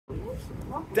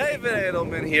David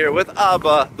Edelman here with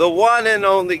Abba, the one and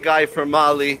only guy from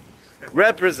Mali.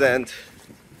 Represent.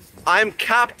 I'm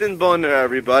Captain Boner,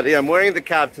 everybody. I'm wearing the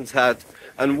captain's hat.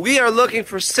 And we are looking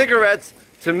for cigarettes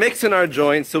to mix in our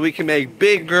joints so we can make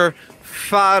bigger,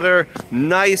 fatter,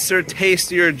 nicer,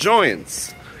 tastier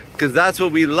joints. Because that's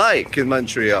what we like in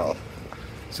Montreal.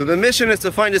 So the mission is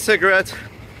to find a cigarette,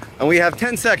 and we have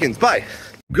 10 seconds. Bye.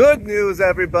 Good news,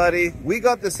 everybody. We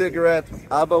got the cigarette.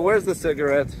 Abba, where's the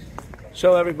cigarette?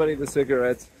 Show everybody the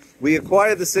cigarette. We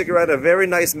acquired the cigarette. A very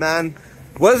nice man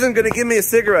wasn't going to give me a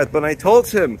cigarette, but I told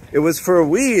him it was for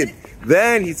weed.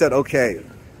 Then he said, okay,